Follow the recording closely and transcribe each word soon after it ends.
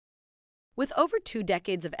With over 2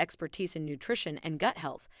 decades of expertise in nutrition and gut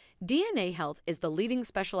health, DNA Health is the leading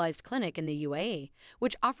specialized clinic in the UAE,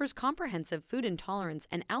 which offers comprehensive food intolerance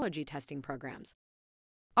and allergy testing programs.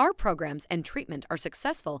 Our programs and treatment are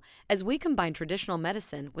successful as we combine traditional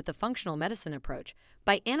medicine with the functional medicine approach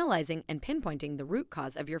by analyzing and pinpointing the root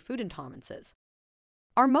cause of your food intolerances.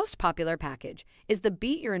 Our most popular package is the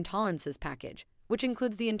Beat Your Intolerances package, which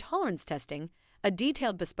includes the intolerance testing, a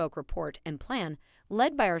detailed bespoke report and plan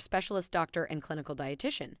led by our specialist doctor and clinical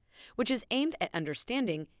dietitian, which is aimed at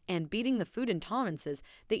understanding and beating the food intolerances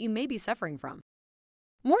that you may be suffering from.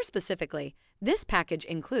 More specifically, this package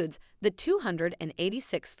includes the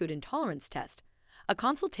 286 food intolerance test, a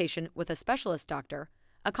consultation with a specialist doctor,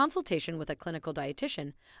 a consultation with a clinical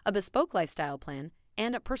dietitian, a bespoke lifestyle plan,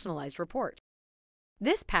 and a personalized report.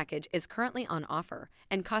 This package is currently on offer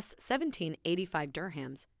and costs 1785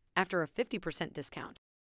 dirhams after a 50% discount.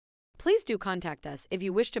 Please do contact us if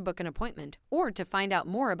you wish to book an appointment or to find out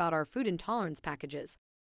more about our food intolerance packages.